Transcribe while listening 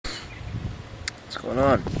What's going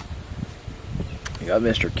on? I got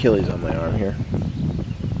Mr. Achilles on my arm here.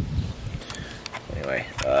 Anyway,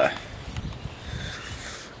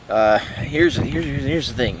 here's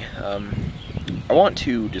the thing. I want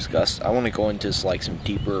to go into like some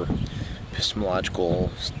deeper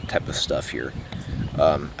epistemological type of stuff here.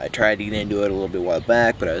 I tried to get into it a little bit a while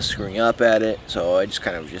back, but I was screwing up at it, so I just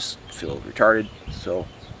kind of feel retarded. So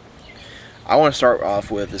I want to start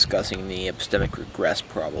off with discussing the epistemic regress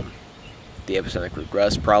problem. The epistemic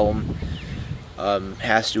regress problem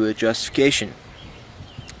has to do with justification.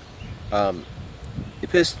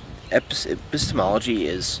 Epistemology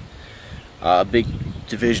is a big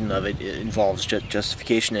division of it. It involves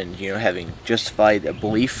justification and having justified a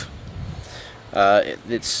belief.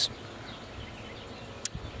 It's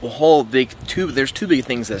a whole there's two big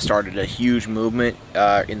things that started a huge movement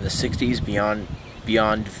in the 60s beyond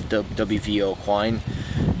WVO Quine.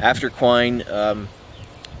 After Quine,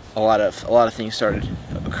 a lot of things started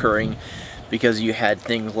occurring because you had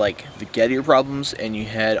things like the Gettier problems, and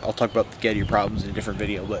I'll talk about the Gettier problems in a different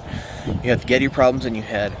video, but you had the Gettier problems and you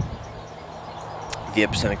had the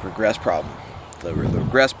epistemic regress problem. The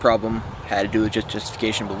regress problem had to do with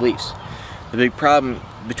justification beliefs. The big problem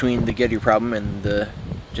between the Gettier problem and the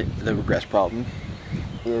regress problem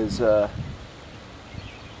is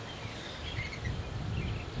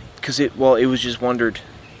because it was just wondered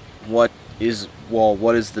what is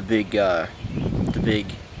the big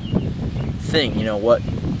thing,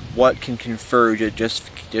 what can confer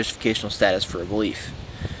justificational status for a belief.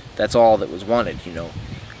 That's all that was wanted,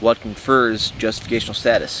 what confers justificational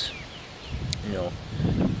status.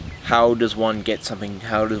 How does one get a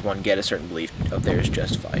certain belief of theirs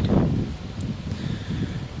justified?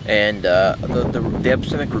 And the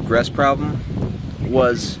epistemic regress problem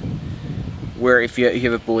was where if you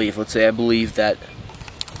have a belief, let's say I believe that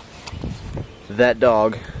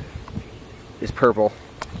dog is purple.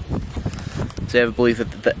 Say I have a belief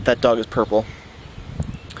that dog is purple.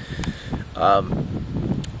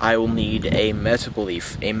 I will need a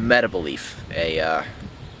meta-belief,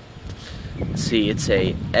 it's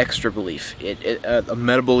a extra belief. A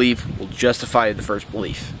meta-belief will justify the first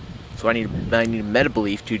belief. So I need a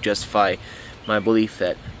meta-belief to justify my belief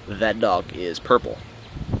that dog is purple.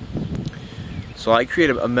 So I create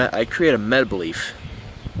a meta-belief.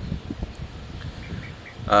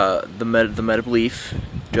 The meta-belief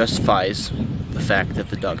justifies the fact that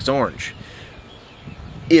the dog is orange.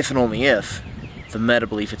 If and only if the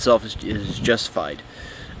meta-belief itself is justified.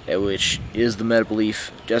 Which is the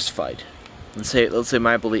meta-belief justified? Let's say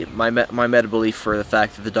my meta-belief for the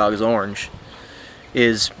fact that the dog is orange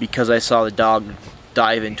is because I saw the dog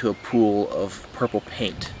dive into a pool of purple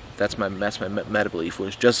paint. That's my meta-belief,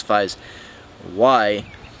 which justifies why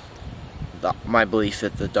my belief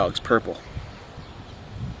that the dog's purple.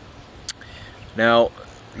 Now,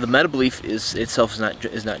 the meta-belief itself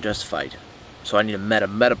is not justified. So I need a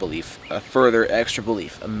meta-belief, a further extra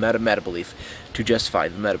belief, a meta-belief to justify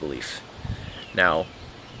the meta-belief. Now,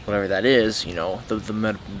 whatever that is, the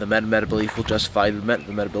meta-belief will justify the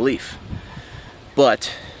meta-belief.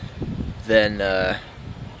 But then,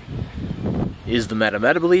 is the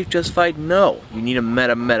meta-belief justified? No. You need a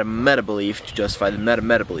meta-belief to justify the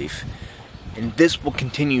meta-belief. And this will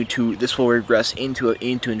regress into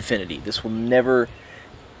infinity. This will never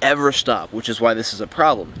ever stop, which is why this is a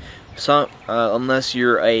problem. So unless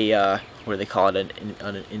you're a what do they call it,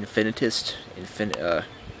 an infinitist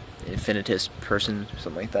person,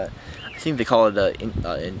 something like that. I think they call it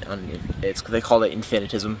they call it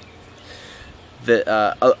infinitism.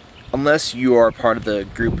 Unless you are part of the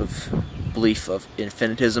group of belief of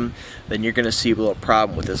infinitism, then you're going to see a little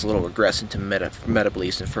problem with this little regress into meta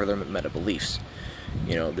beliefs and further meta beliefs.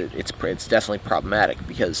 It's definitely problematic,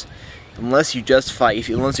 because unless you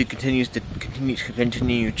continue to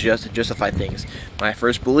justify things. My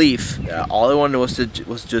first belief, all I wanted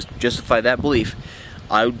was just justify that belief.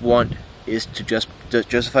 I would want is to just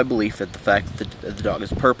justify belief that the fact that the dog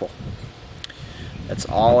is purple. That's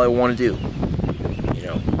all I want to do.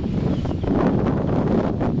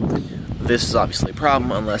 This is obviously a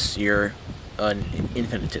problem unless you're an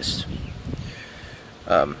infinitist.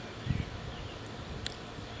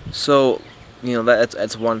 So,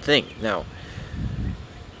 that's one thing. Now,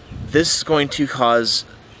 this is going to cause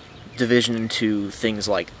division into things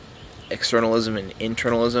like externalism and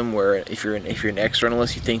internalism, where if you're an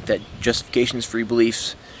externalist, you think that justifications for your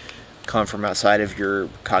beliefs come from outside of your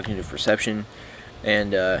cognitive perception,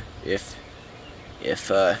 and if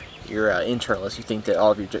you're an internalist, you think that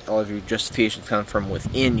all of your justifications come from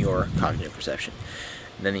within your cognitive perception.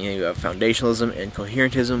 And then you have foundationalism and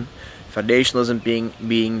coherentism. Foundationalism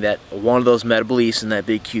being that one of those meta beliefs in that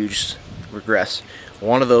big huge regress.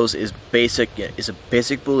 One of those is a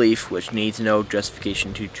basic belief which needs no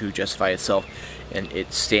justification to justify itself, and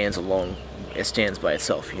it stands alone. It stands by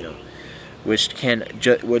itself, you know, which can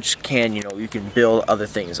you know, you can build other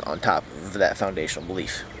things on top of that foundational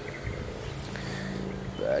belief.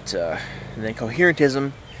 But and then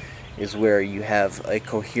coherentism is where you have a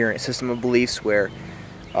coherent system of beliefs where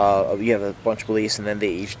you have a bunch of beliefs, and then they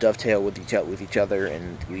each dovetail with each other,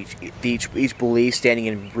 and each belief standing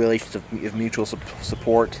in relations of mutual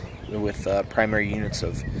support with primary units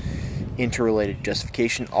of interrelated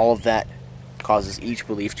justification. All of that causes each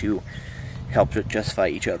belief to help to justify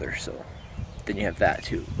each other. So then you have that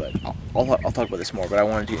too. But I'll talk about this more. But I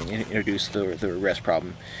wanted to introduce the regress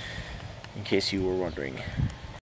problem in case you were wondering.